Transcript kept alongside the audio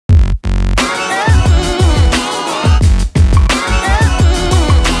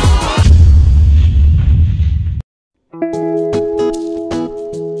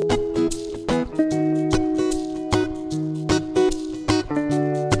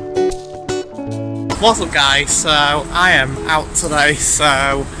What's up guys, so I am out today,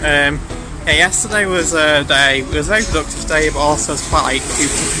 so yeah, yesterday was a day, it was a very productive day, but also it's quite like cooking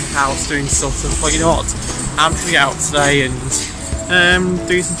in the house doing stuff, so but you know what, I'm going to be out today and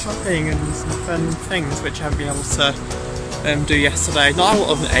do some shopping and some fun things which I haven't been able to do yesterday. Not I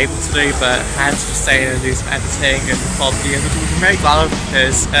wasn't able to do, but I had to stay in and do some editing and record videos, which I'm very glad of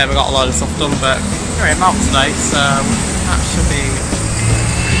because I got a lot of stuff done, but anyway, I'm out today, so that should be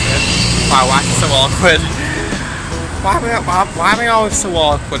good. Wow, why am I so awkward? Why am I always so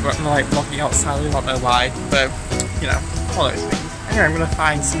awkward when I'm like walking outside? I don't know why, but you know, all those things. Anyway, I'm gonna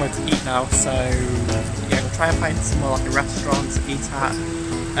find somewhere to eat now, so yeah, I'm gonna try and find somewhere like a restaurant to eat at,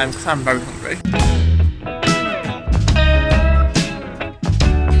 because I'm very hungry.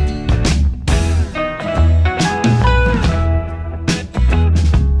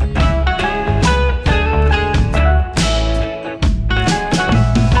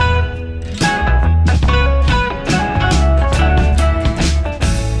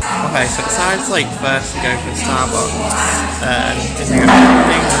 Okay, so besides like first we go for Starbucks just like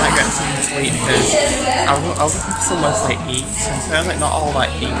everything and like get something to eat because I was looking for somewhere to like eat, and so like not all like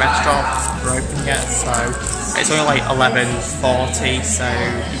the restaurants are open yet, so it's only like 11:40, so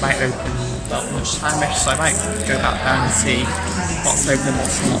you might open about lunchtime-ish, so I might go back down and see what's open and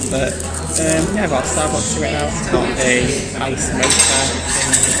what's not, but yeah, I've got Starbucks right now. It's got a ice mocha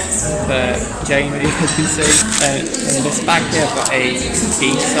for Jane, as you can see, and in this bag here I've got a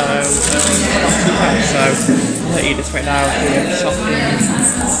cookie, so not too bad. So I'm going to eat this right now, do shopping,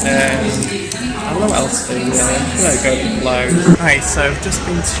 I don't know what else to do, I'm going to go below. Alright, so I've just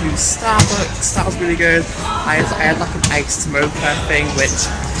been to Starbucks, that was really good. I had like an iced mocha thing, which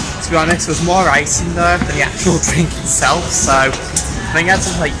to be honest was more ice in there than the actual drink itself, so I think I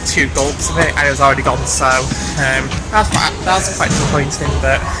had like 2 gulps of it and it was already gone, so that was quite disappointing,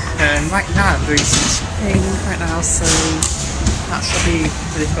 but right now I'm doing some shopping right now, so that should be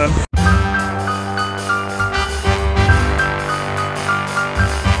really fun.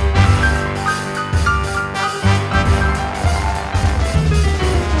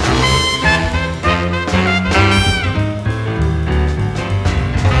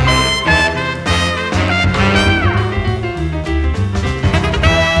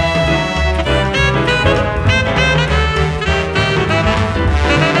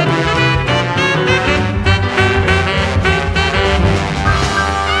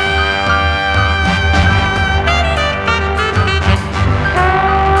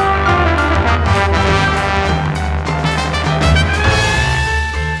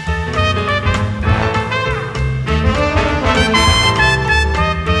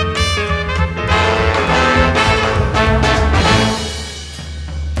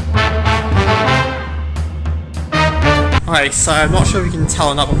 Okay, so I'm not sure if you can tell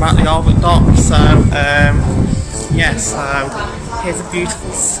or not, but I'm at the Albert Dock, so yeah, so here's a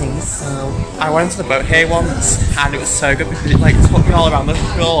beautiful scene. So I went to the boat here once and it was so good because it like took me all around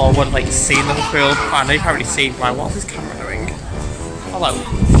Liverpool, or would like see Liverpool. I know you can't really see my, what's this camera doing? Hello,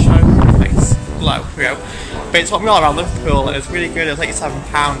 show my face. Hello, here we go. But it took me all around Liverpool and it was really good. It was like a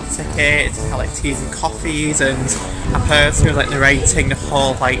 £7 ticket, it had like teas and coffees, and a person who was like narrating the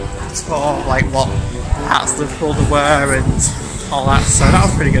whole like tour, like what parts of Liverpool there were and all that, so that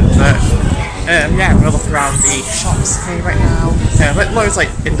was pretty good. But yeah, we're gonna look around the shops here right now. Like loads like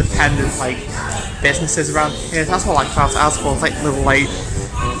independent like businesses around here. That's what I like about Asphalt, like little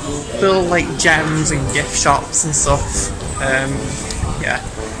gems and gift shops and stuff. Yeah,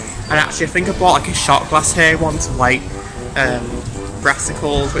 and actually I think I bought like a shot glass here once of like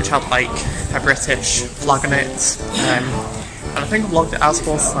brassicles which had like a British flag on it, and I think I vlogged it as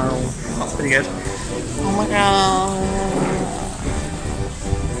well, so that's pretty good. Oh my god!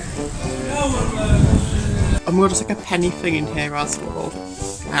 I'm going to just like a penny thing in here as well.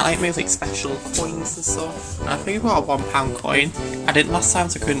 I like makes like special coins and stuff. And I think I got a £1 coin. I didn't last time,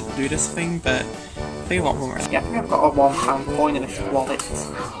 so I couldn't do this thing, but I think I got one right. Yeah, I think I've got a £1 coin in this wallet.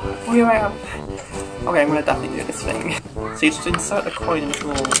 Oh yeah, I am. Okay, I'm going to definitely do this thing. So you just insert the coin in this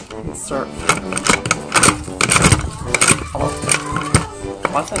little insert.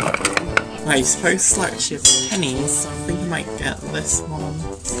 What's that? You're supposed to actually have pennies, so I think I might get this one.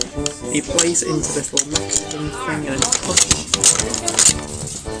 You place it into this little mechanism thing and then push it.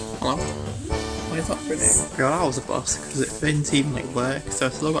 Hello? Why is that pretty? God, that was a bust because it didn't even like work, so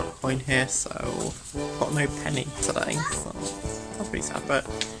I've still got a coin here, so I've got no penny today, so that's pretty sad, but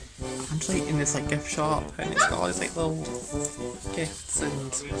I'm just like in this like gift shop and it's got all these like little gifts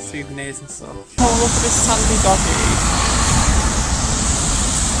and souvenirs and stuff. Oh, look at this sandy doggy!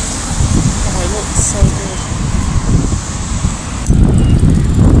 Oh, it looks so good.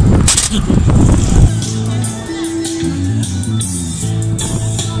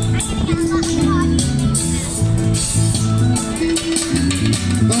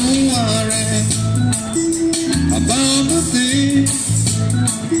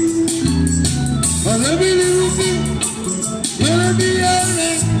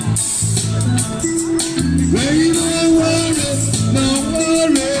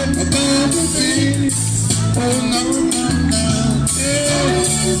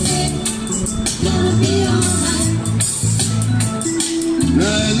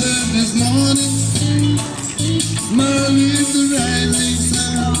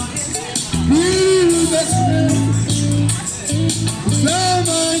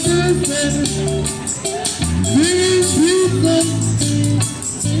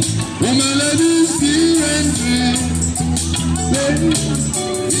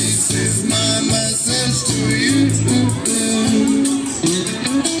 This is my message to you.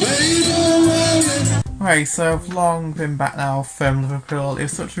 Right, so I've long been back now from Liverpool. It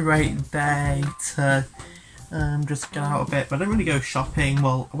was such a great day to just get out a bit, but I didn't really go shopping.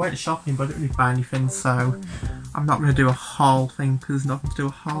 Well, I went shopping, but I didn't really buy anything, so I'm not going to do a haul thing because there's nothing to do a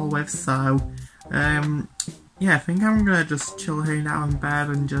haul with. So, yeah, I think I'm going to just chill here now in bed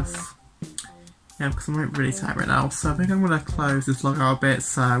and just, yeah, because I'm really tired right now. So I think I'm going to close this log out a bit.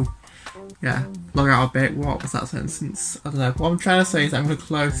 So, yeah, log out a bit. What was that sentence? I don't know. What I'm trying to say is I'm going to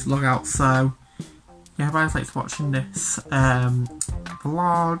close this log out. So, yeah, if I just liked watching this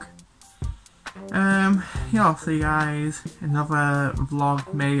vlog. Yeah, I'll see you guys in another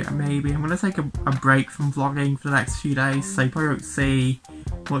vlog, maybe. I'm going to take a break from vlogging for the next few days, so you probably won't see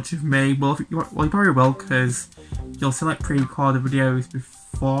much of me. Well, you probably will, because you'll see like pre-recorded videos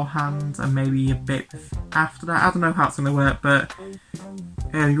beforehand, and maybe a bit after that. I don't know how it's going to work, but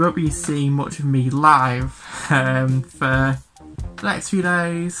you won't be seeing much of me live for the next few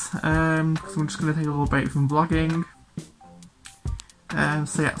days, because I'm just going to take a little break from vlogging.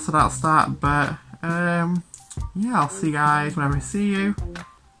 So yeah, so that's that, but yeah, I'll see you guys whenever I see you.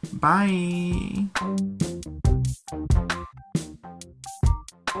 Bye!